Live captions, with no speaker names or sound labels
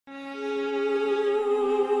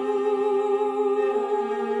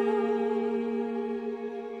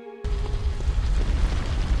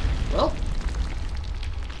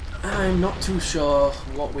not too sure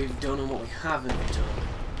what we've done and what we haven't done.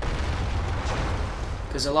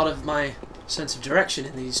 Because a lot of my sense of direction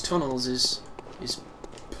in these tunnels is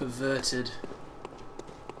perverted.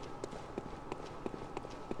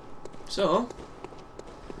 So,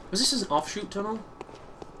 was this an offshoot tunnel?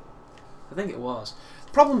 I think it was.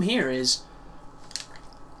 The problem here is,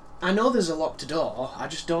 I know there's a locked door, I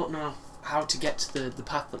just don't know how to get to the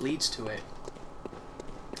path that leads to it.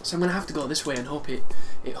 So I'm going to have to go this way and hope it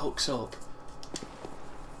hooks up.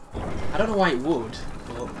 I don't know why it would,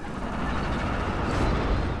 but...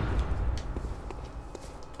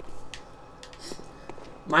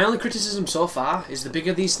 My only criticism so far is the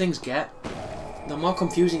bigger these things get, the more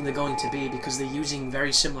confusing they're going to be because they're using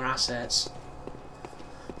very similar assets.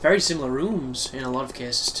 Very similar rooms in a lot of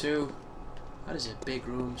cases too. That is a big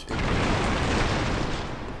room.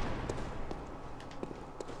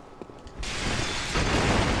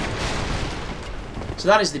 So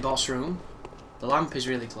that is the boss room. The lamp is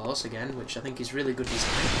really close again, which I think is really good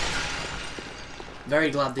design. Very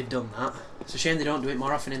glad they've done that. It's a shame they don't do it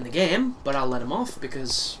more often in the game, but I'll let them off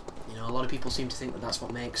because, you know, a lot of people seem to think that that's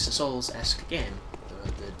what makes a Souls-esque game.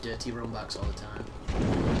 The dirty runbacks all the time.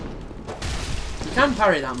 You can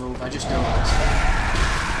parry that move, I just don't.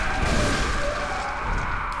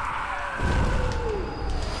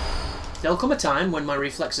 There'll come a time when my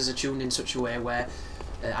reflexes are tuned in such a way where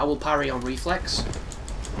I will parry on reflex.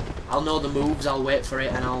 I'll know the moves, I'll wait for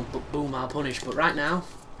it, and I'll boom, I'll punish. But right now,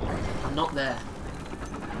 I'm not there.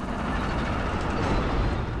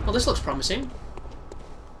 Well, this looks promising.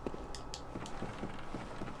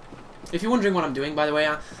 If you're wondering what I'm doing, by the way,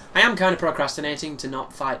 I am kind of procrastinating to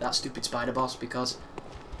not fight that stupid spider boss because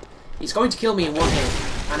it's going to kill me in one hit.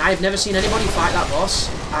 And I've never seen anybody fight that boss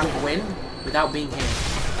and win without being hit.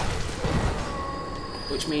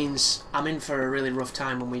 Which means I'm in for a really rough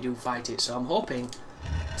time when we do fight it. So I'm hoping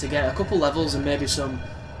to get a couple levels and maybe some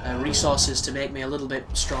resources to make me a little bit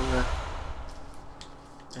stronger.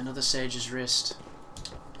 Another Sage's Wrist.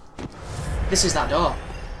 This is that door.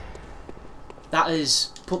 That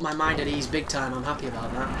has put my mind at ease big time. I'm happy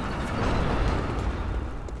about that.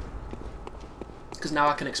 Because now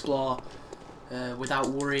I can explore without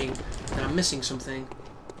worrying that I'm missing something.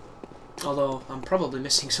 Although I'm probably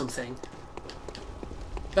missing something.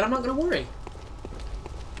 But I'm not going to worry.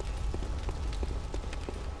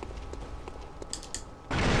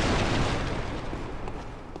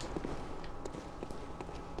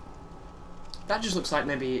 That just looks like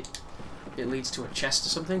maybe it leads to a chest or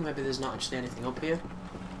something. Maybe there's not actually anything up here.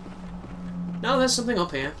 No, there's something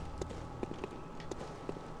up here.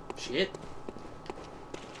 Shit.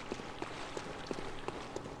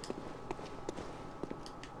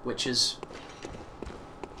 Witches.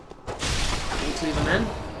 Meat lever men.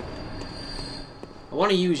 I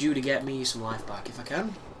want to use you to get me some life back if I can.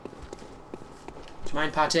 Do you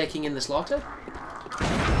mind partaking in the slaughter?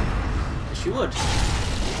 Yes, you would.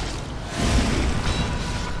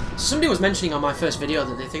 Somebody was mentioning on my first video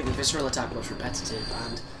that they think the visceral attack looks repetitive,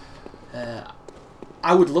 and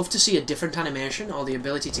I would love to see a different animation, or the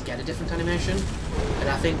ability to get a different animation, and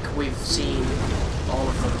I think we've seen all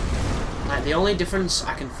of them. Like, the only difference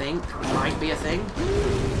I can think might be a thing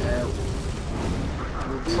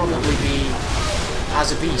will probably be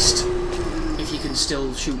as a beast, if you can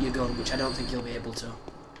still shoot your gun, which I don't think you'll be able to.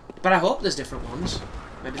 But I hope there's different ones.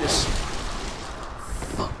 Maybe this...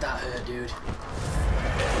 Fuck, that hurt, dude.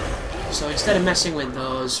 So instead of messing with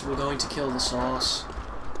those, we're going to kill the source.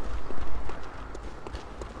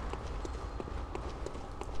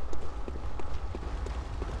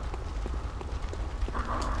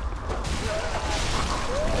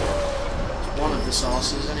 It's one of the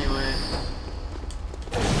sources, anyway.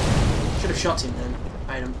 Should have shot him then.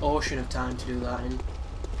 I had an ocean of time to do that in.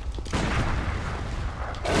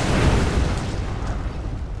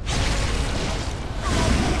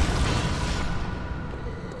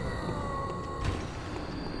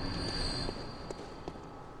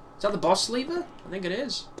 Is that the boss lever? I think it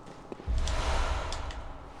is.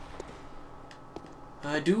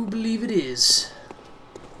 I do believe it is.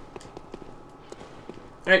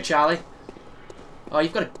 Alright, Charlie. Oh,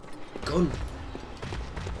 you've got a gun.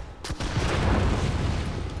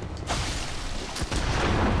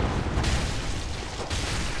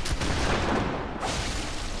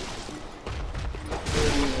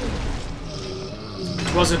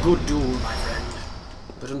 It was a good duel, my friend.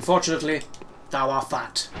 But unfortunately, thou art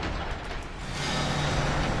fat.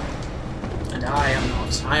 And I am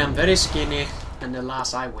not. I am very skinny, and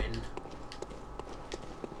alas, I win.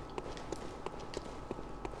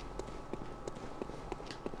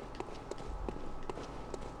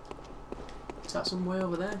 Is that some way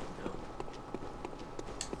over there? No.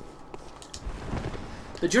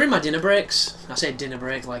 But during my dinner breaks, I say dinner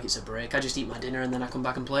break like it's a break, I just eat my dinner and then I come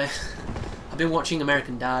back and play. I've been watching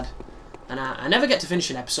American Dad, and I never get to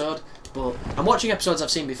finish an episode, but I'm watching episodes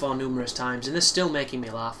I've seen before numerous times, and they're still making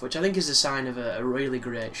me laugh, which I think is a sign of a really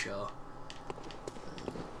great show.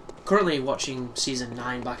 Currently watching season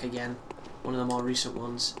 9 back again, one of the more recent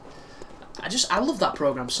ones. I love that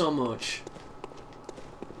program so much.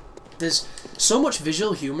 There's so much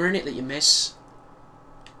visual humour in it that you miss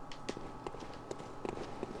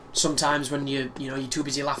sometimes when you're too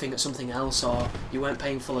busy laughing at something else, or you weren't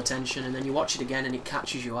paying full attention, and then you watch it again and it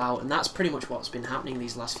catches you out, and that's pretty much what's been happening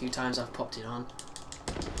these last few times I've popped it on.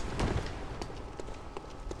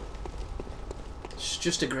 It's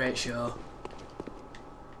just a great show.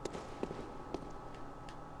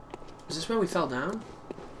 Is this where we fell down?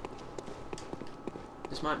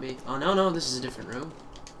 This might be. Oh no, this is a different room.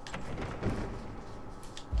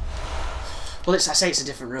 Well, I say it's a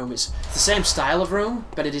different room. It's the same style of room,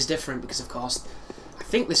 but it is different because, of course, I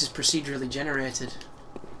think this is procedurally generated.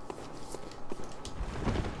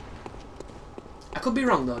 I could be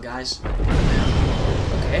wrong, though, guys.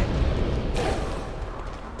 Okay.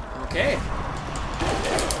 Okay.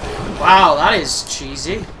 Wow, that is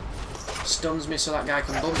cheesy. Stuns me so that guy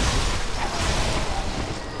can bump me.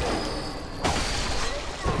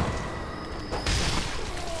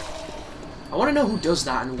 I want to know who does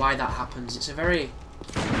that and why that happens. It's a very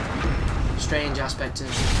strange aspect of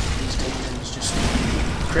these demons. Just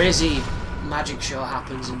crazy magic show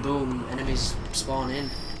happens and boom, enemies spawn in.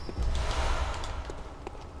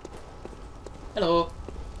 Hello.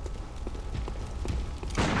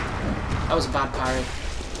 That was a bad parry.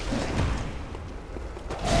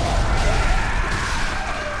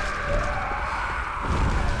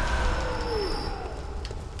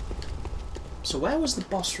 So where was the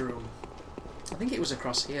boss room? I think it was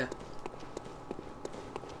across here.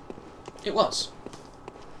 It was.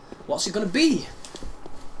 What's it going to be?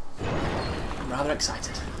 I'm rather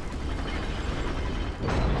excited.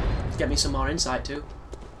 Get me some more insight too.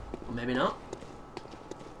 Or maybe not.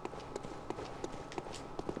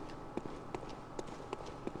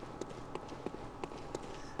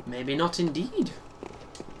 Maybe not indeed.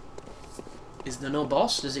 Is there no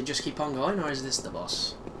boss? Does it just keep on going, or is this the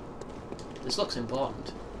boss? This looks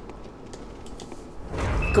important.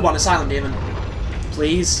 Come on, Asylum Demon.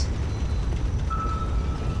 Please.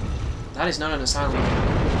 That is not an Asylum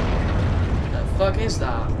Demon. The fuck is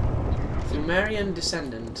that? Sumerian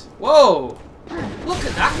Descendant. Whoa! Look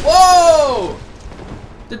at that! Whoa!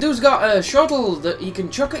 The dude's got a shuttle that he can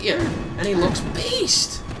chuck at you, and he looks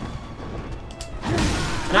beast!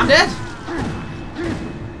 And I'm dead?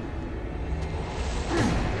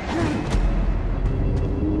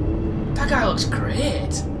 That guy looks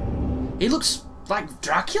great. He looks like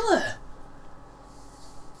Dracula.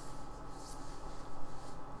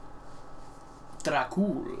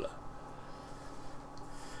 Dracul.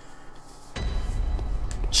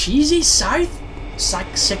 Cheesy scythe,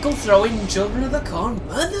 sickle throwing children of the corn,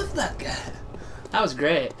 motherfucker. That was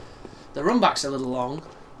great. The runbacks are a little long,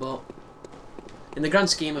 but in the grand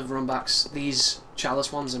scheme of runbacks, these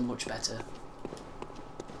chalice ones are much better.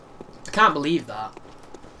 I can't believe that.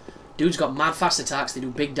 Dude's got mad fast attacks, they do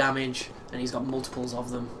big damage, and he's got multiples of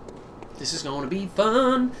them. This is going to be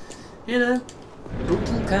fun in a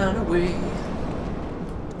brutal kind of way.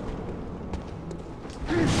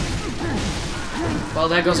 Well,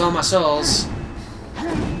 there goes all my souls.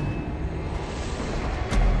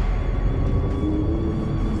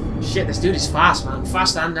 Shit, this dude is fast, man.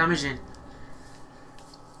 Fast and damaging.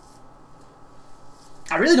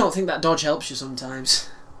 I really don't think that dodge helps you sometimes.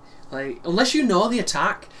 Like, unless you know the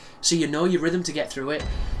attack, so you know your rhythm to get through it,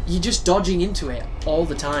 you're just dodging into it all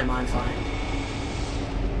the time, I find.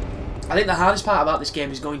 I think the hardest part about this game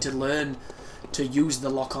is going to learn to use the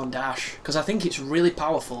lock-on dash, because I think it's really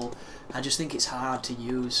powerful, I just think it's hard to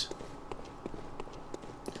use.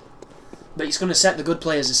 But it's going to set the good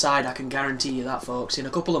players aside, I can guarantee you that, folks. In a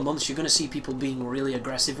couple of months, you're going to see people being really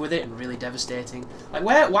aggressive with it and really devastating. Like,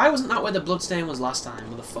 why wasn't that where the bloodstain was last time,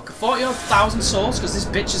 motherfucker? 40,000 souls, because this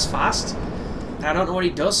bitch is fast. And I don't know what he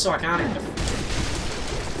does, so I can't...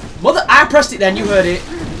 Mother... I pressed it then, you heard it.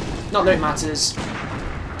 Not that it matters.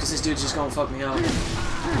 Because this dude's just going to fuck me up.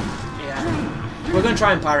 Yeah. We're going to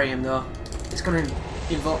try and parry him, though. It's going to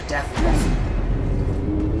invoke death.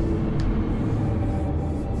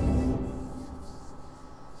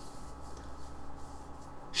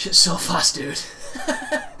 Shit's so fast, dude. Is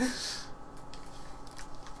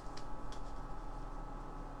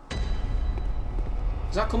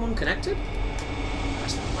that come unconnected?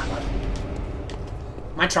 That's not my bad.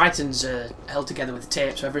 My Tritons are held together with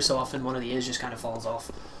tape, so every so often one of the ears just kind of falls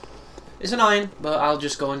off. It's annoying, but I'll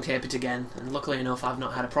just go and tape it again. And luckily enough, I've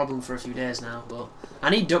not had a problem for a few days now. But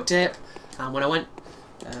I need duct tape, and when I went,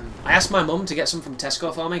 I asked my mum to get some from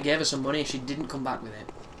Tesco for me. Gave her some money. She didn't come back with it.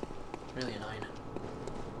 Really annoying.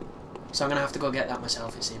 So I'm gonna have to go get that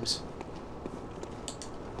myself, it seems.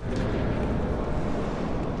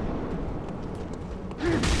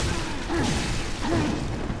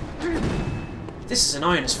 This is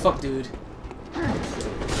annoying as fuck, dude.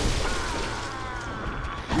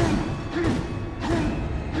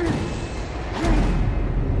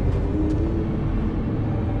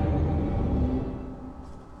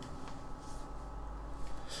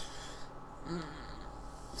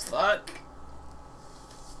 Fuck.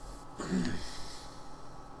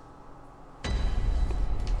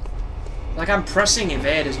 Like, I'm pressing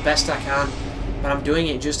evade as best I can, but I'm doing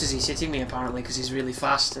it just as he's hitting me, apparently, because he's really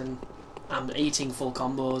fast and I'm eating full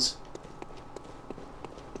combos.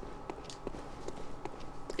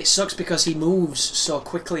 It sucks because he moves so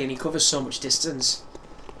quickly and he covers so much distance.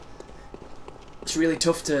 It's really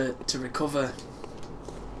tough to recover.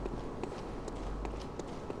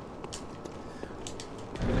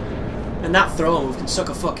 And that throw move can suck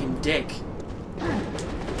a fucking dick.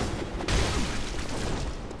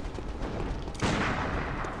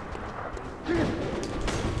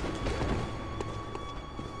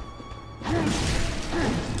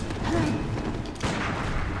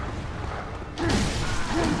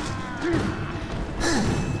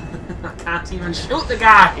 I can't even shoot the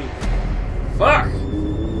guy! Fuck!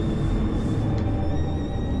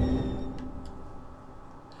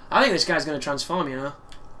 I think this guy's gonna transform, you know?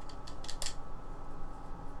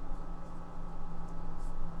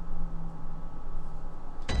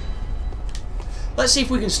 Let's see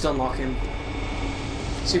if we can stun lock him.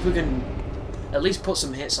 See if we can at least put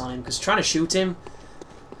some hits on him, because trying to shoot him,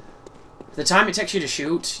 the time it takes you to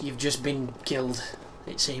shoot, you've just been killed,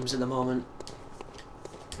 it seems, at the moment.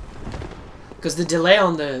 Because the delay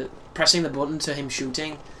on the pressing the button to him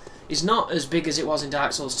shooting is not as big as it was in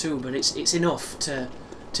Dark Souls 2, but it's enough to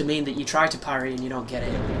mean that you try to parry and you don't get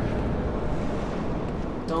it.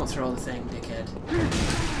 Don't throw the thing, dickhead.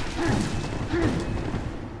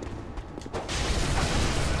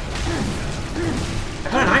 I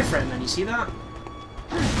got an iframe, man, you see that?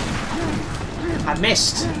 I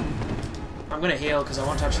missed. I'm gonna heal because I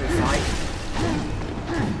want to actually fight.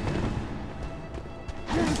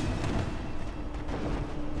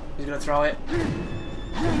 He's gonna throw it.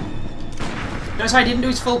 Notice how I didn't do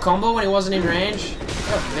his full combo when he wasn't in range?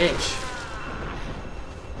 What a bitch.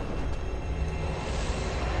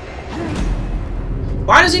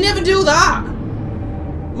 Why does he never do that?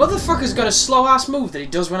 Motherfucker's got a slow ass move that he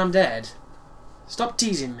does when I'm dead. Stop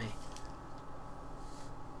teasing me.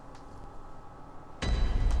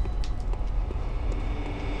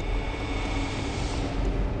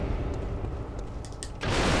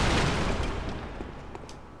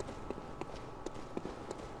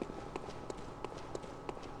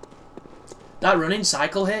 That running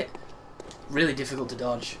cycle hit, really difficult to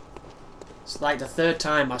dodge. It's like the third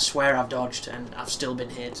time I swear I've dodged and I've still been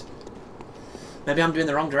hit. Maybe I'm doing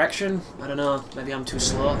the wrong direction, I don't know. Maybe I'm too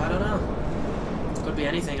slow, I don't know. Could be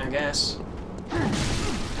anything, I guess.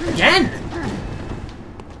 Again!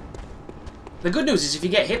 The good news is if you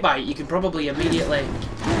get hit by it, you can probably immediately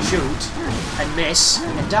shoot and miss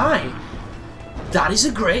and die. That is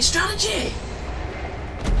a great strategy!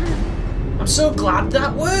 I'm so glad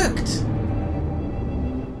that worked!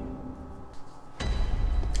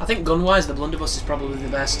 I think gun-wise, the blunderbuss is probably the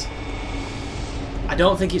best. I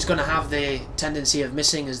don't think it's going to have the tendency of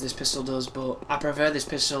missing as this pistol does, but I prefer this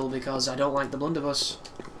pistol because I don't like the blunderbuss.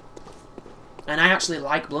 And I actually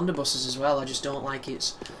like blunderbusses as well, I just don't like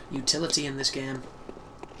its utility in this game.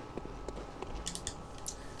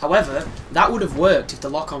 However, that would have worked if the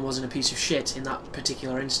lock-on wasn't a piece of shit in that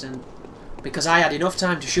particular instant. Because I had enough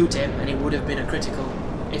time to shoot him and it would have been a critical,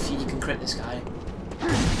 if you can crit this guy.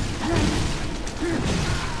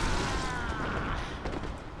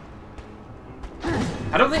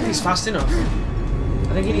 I don't think he's fast enough.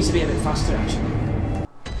 I think he needs to be a bit faster, actually.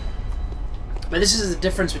 But this is the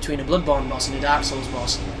difference between a Bloodborne boss and a Dark Souls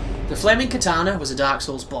boss. The Flaming Katana was a Dark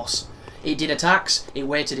Souls boss. It did attacks, it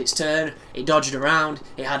waited its turn, it dodged around,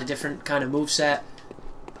 it had a different kind of moveset.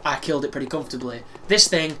 I killed it pretty comfortably. This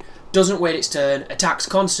thing doesn't wait its turn, attacks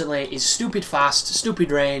constantly, is stupid fast,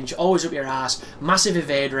 stupid range, always up your ass, massive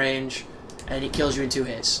evade range, and it kills you in 2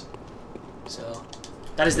 hits. So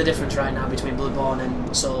that is the difference right now between Bloodborne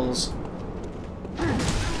and Souls.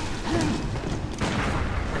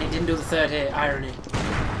 And it didn't do the 3rd hit, irony.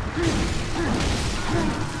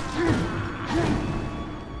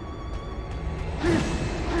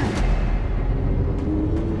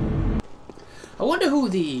 I wonder who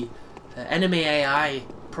the enemy AI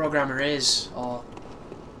programmer is, or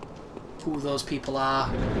who those people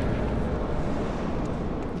are.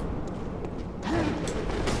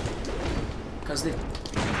 Because they...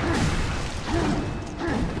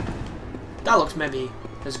 That looks maybe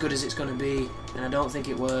as good as it's going to be, and I don't think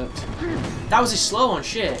it worked. That was a slow one,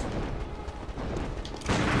 shit.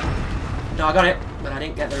 No, I got it, but I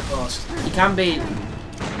didn't get the riposte. It can be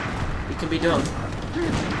done.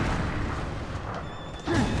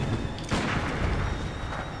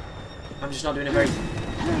 I'm just not doing a very...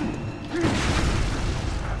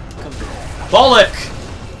 Bollock!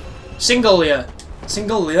 Single ya.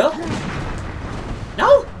 Single ya?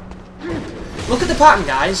 No? Look at the pattern,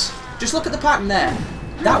 guys. Just look at the pattern there.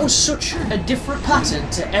 That was such a different pattern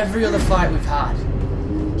to every other fight we've had.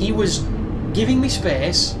 He was giving me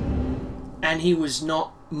space, and he was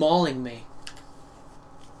not mauling me.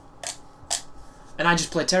 And I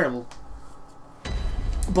just played terrible.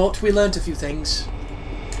 But we learnt a few things.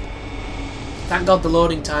 Thank God the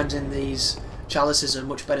loading times in these chalices are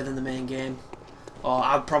much better than the main game. Or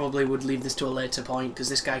I probably would leave this to a later point, because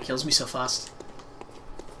this guy kills me so fast.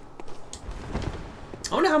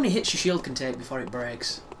 I wonder how many hits your shield can take before it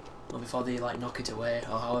breaks. Or before they like knock it away,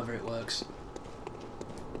 or however it works.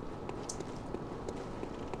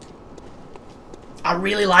 I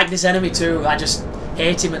really like this enemy too, I just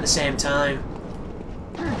hate him at the same time.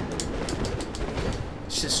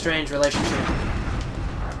 It's a strange relationship.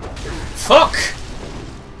 Fuck!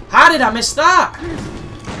 How did I miss that?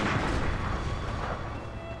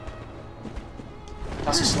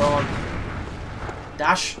 That's a slow one.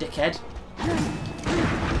 Dash, dickhead.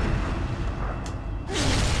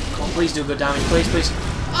 Come on, please do good damage. Please, please.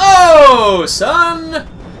 Oh, son!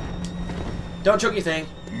 Don't chuck your thing.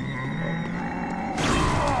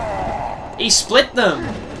 He split them!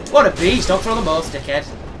 What a beast! Don't throw them both, dickhead.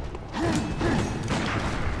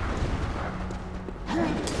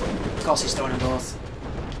 Of course he's throwing them both.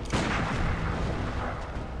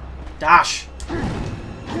 Dash!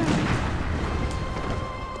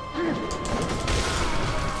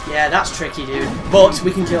 Yeah, that's tricky, dude. But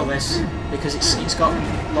we can kill this because it's got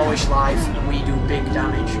lowish life and we do big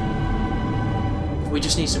damage. We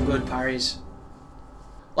just need some good parries.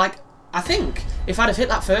 Like, I think if I'd have hit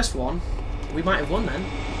that first one, we might have won then.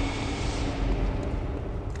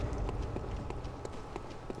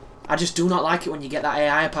 I just do not like it when you get that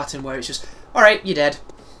AI pattern where it's just, alright, you're dead.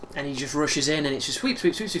 And he just rushes in and it's just sweep,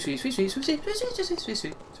 sweep, sweep, sweep, sweep, sweep, sweep, sweep, sweep, sweep, sweep, sweep, sweep,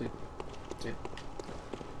 sweep, sweep, sweep.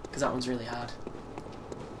 Because that one's really hard.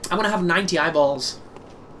 I'm gonna have 90 eyeballs.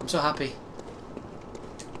 I'm so happy.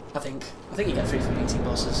 I think you get 3 for beating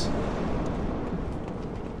bosses.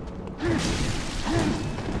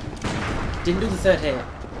 Didn't do the third hit.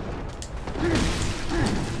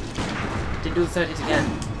 Didn't do the third hit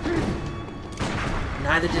again.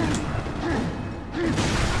 Neither did he.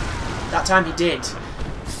 That time he did.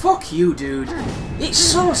 Fuck you, dude. It's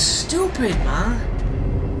so stupid, man.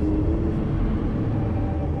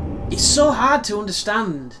 It's so hard to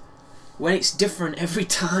understand when it's different every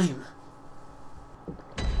time.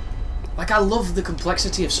 Like, I love the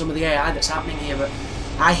complexity of some of the AI that's happening here, but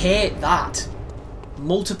I hate that.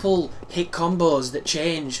 Multiple hit combos that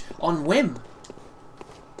change on whim.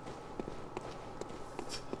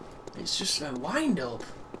 It's just a wind-up.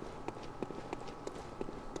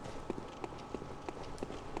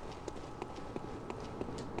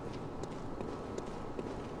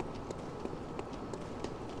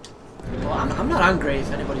 Well, I'm not angry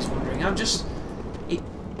if anybody's wondering. I'm just...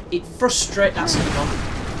 It frustrates... That's a good one.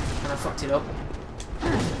 And I fucked it up.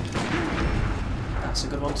 That's a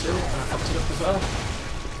good one too. And I fucked it up as well.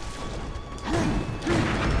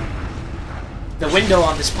 The window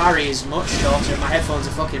on this parry is much shorter. My headphones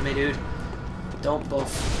are fucking me, dude. Don't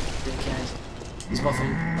buff, dickhead. He's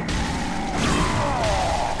buffing.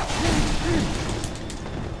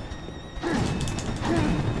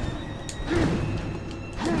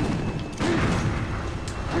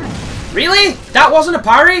 Really? That wasn't a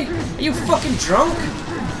parry? Are you fucking drunk?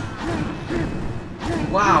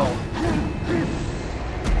 Wow.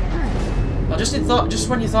 Well, just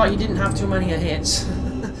when you thought you didn't have too many hits,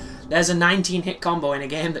 there's a 19 hit combo in a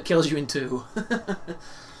game that kills you in 2.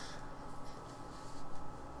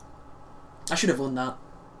 I should have won that.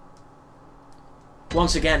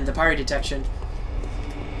 Once again, the parry detection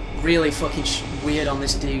really fucking weird on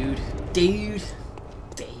this dude. Dude.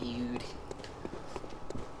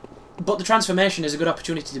 But the transformation is a good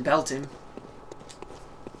opportunity to belt him.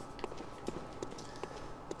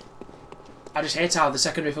 I just hate how the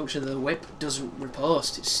secondary function of the whip doesn't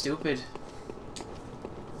riposte. It's stupid.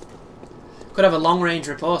 Could have a long range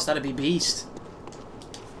riposte, that'd be beast.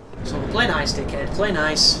 So Play nice, dickhead. Play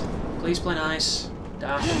nice. Please play nice.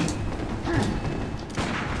 Dash.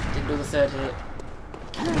 Didn't do the third hit.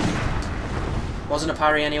 Wasn't a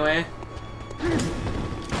parry anyway.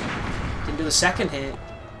 Didn't do the second hit.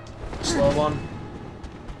 Slow one.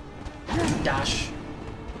 Dash.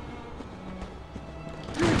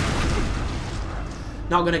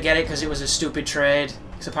 Not gonna get it because it was a stupid trade.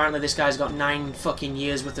 Because apparently this guy's got 9 fucking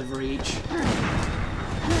years worth of reach.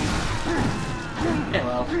 Yeah,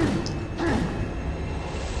 well.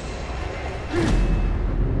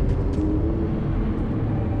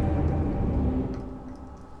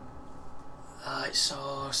 It's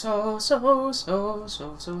so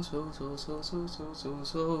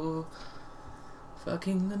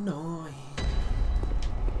fucking annoying.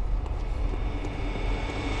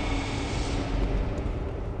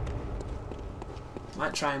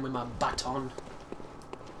 Might try him with my baton.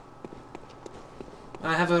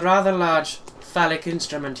 I have a rather large phallic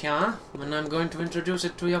instrument here, and I'm going to introduce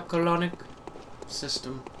it to your colonic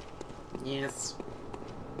system. Yes.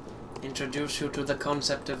 Introduce you to the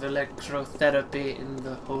concept of electrotherapy in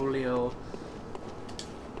the Holio.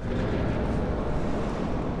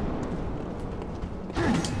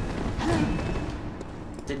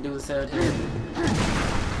 Didn't do the third hit.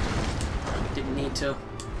 Didn't need to.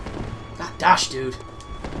 That dash, dude.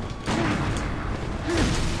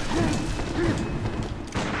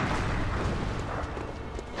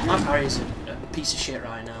 My parry is a piece of shit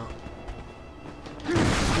right now.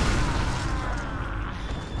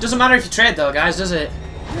 Doesn't matter if you trade though, guys, does it?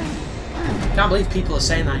 Can't believe people are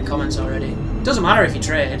saying that in comments already. Doesn't matter if you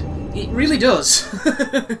trade. It really does.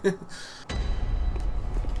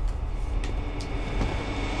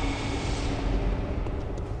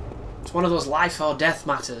 It's one of those life or death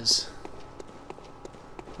matters.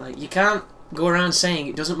 Like, you can't go around saying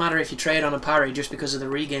it doesn't matter if you trade on a parry just because of the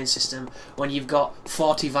regain system when you've got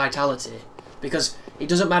 40 vitality. Because it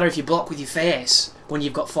doesn't matter if you block with your face when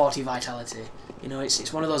you've got 40 vitality. You know,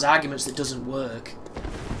 it's one of those arguments that doesn't work.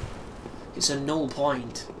 It's a null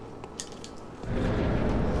point.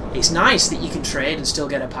 It's nice that you can trade and still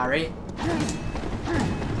get a parry,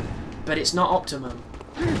 but it's not optimum.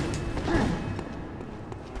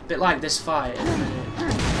 Bit like this fight in a minute.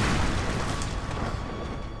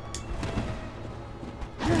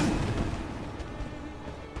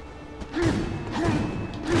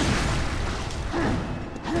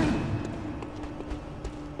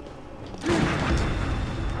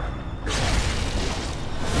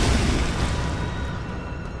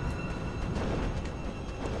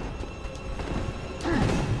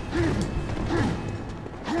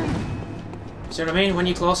 See what I mean? When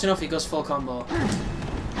you're close enough, he goes full combo.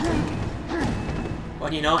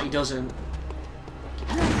 When you're not, he doesn't.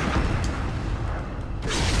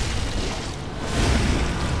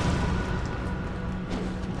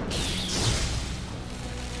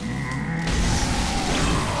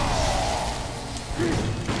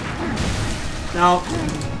 Now,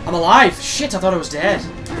 I'm alive! Shit, I thought I was dead.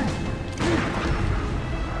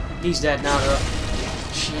 He's dead now, though.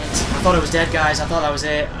 Shit. I thought I was dead, guys. I thought that was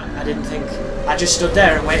it. I didn't think... I just stood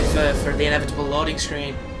there and waited for the inevitable loading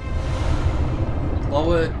screen.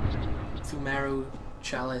 Lower Fumeru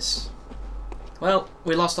Chalice. Well,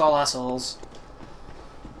 we lost all our souls.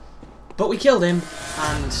 But we killed him,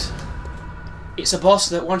 and it's a boss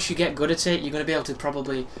that once you get good at it, you're going to be able to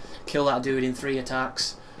probably kill that dude in 3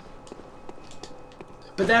 attacks.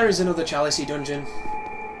 But there is another Chalice-y dungeon.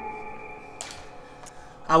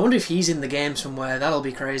 I wonder if he's in the game somewhere. That'll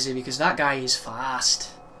be crazy, because that guy is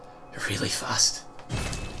fast. Really fast.